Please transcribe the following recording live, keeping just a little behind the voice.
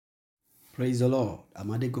Praise the Lord. I'm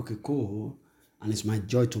Adegokeko, and it's my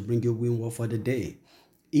joy to bring you win word for the day.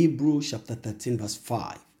 Hebrews chapter 13 verse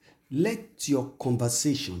 5. Let your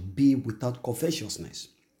conversation be without covetousness,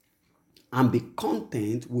 and be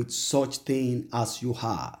content with such thing as you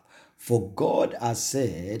have. For God has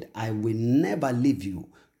said, I will never leave you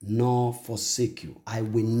nor forsake you. I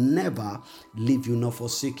will never leave you nor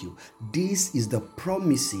forsake you. This is the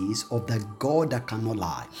promises of the God that cannot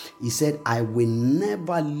lie. He said, I will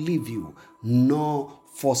never leave you nor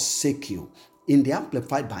forsake you. In the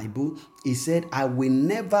Amplified Bible, he said, I will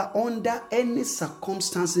never under any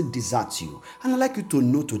circumstances desert you. And I'd like you to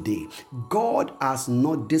know today, God has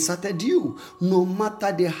not deserted you. No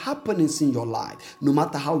matter the happenings in your life, no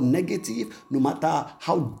matter how negative, no matter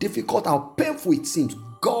how difficult, how painful it seems,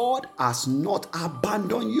 God has not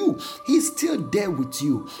abandoned you. He's still there with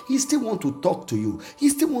you. He still wants to talk to you. He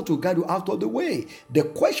still wants to guide you out of the way. The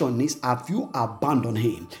question is, have you abandoned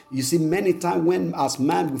him? You see, many times when as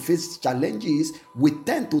man we face challenges, we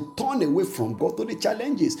tend to turn away from God to the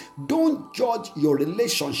challenges. Don't judge your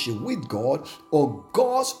relationship with God or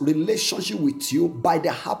God's relationship with you by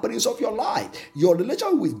the happenings of your life. Your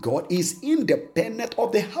relationship with God is independent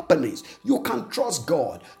of the happenings. You can trust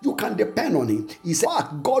God. You can depend on him. He said,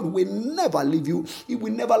 God will never leave you. He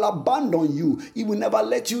will never abandon you. He will never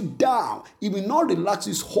let you down. He will not relax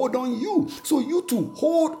his hold on you. So you to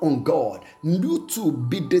hold on God. You to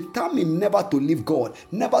be determined never to leave God,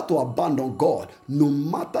 never to abandon God, no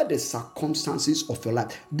matter the circumstances of your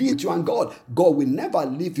life. Did you and God will never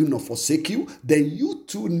leave you nor forsake you. Then you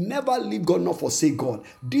too never leave God nor forsake God.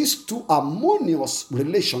 These two harmonious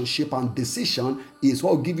relationship and decision is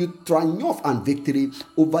what will give you triumph and victory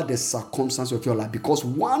over the circumstances of your life. Because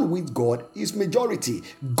one with God is majority.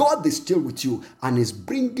 God is still with you and is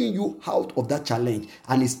bringing you out of that challenge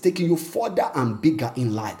and is taking you further and bigger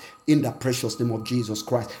in life. In the precious name of Jesus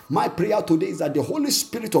Christ. My prayer today is that the Holy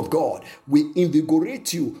Spirit of God will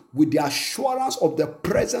invigorate you with the assurance of the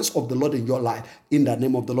presence of the Lord in your life. In the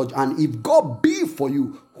name of the Lord. And if God be for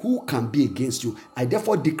you, who can be against you? I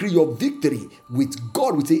therefore decree your victory with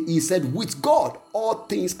God. He said, with God, all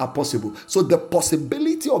things are possible. So the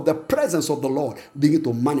possibility of the presence of the Lord begin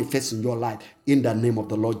to manifest in your life in the name of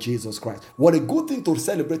the Lord Jesus Christ. What a good thing to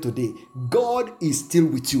celebrate today. God is still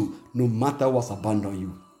with you, no matter what's abandoned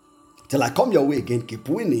you. Till I come your way again, keep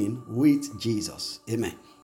winning with Jesus. Amen.